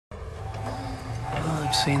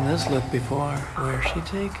I've seen this look before. Where's she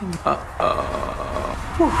taking?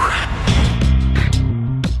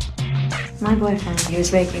 My boyfriend, he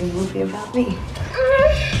was making a movie about me.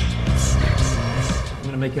 I'm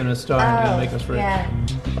gonna make him a star and you're gonna make us rich. Yeah.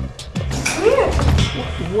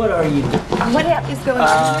 What are you? What is going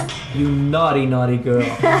on here? You naughty, naughty girl.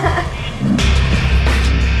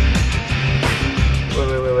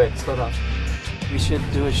 Wait, slow down. We should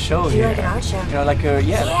do a show Do here. like an art show. You know, like a,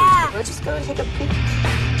 yeah. Yeah! Let's just go and take a peek.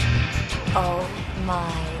 Oh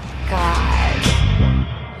my god.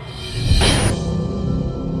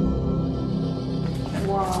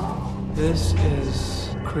 Whoa. This is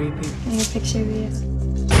creepy. Can I get a picture of you?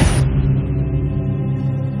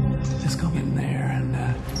 Let's go in there and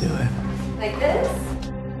do it. Like this?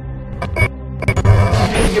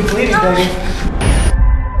 You're bleeding, baby.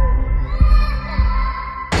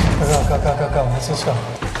 Go. Let's go.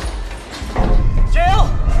 Jill!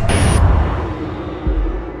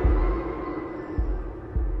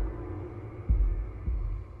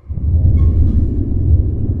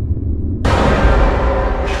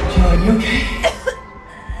 Jill, are you okay?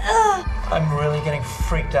 I'm really getting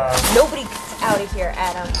freaked out. Nobody gets out of here,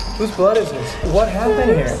 Adam. Whose blood is this? What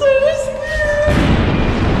happened here?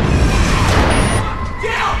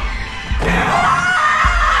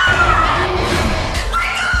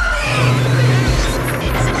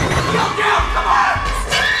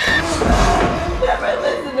 Never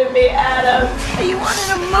listen to me, Adam. You wanted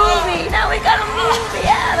a movie. Now we got a movie,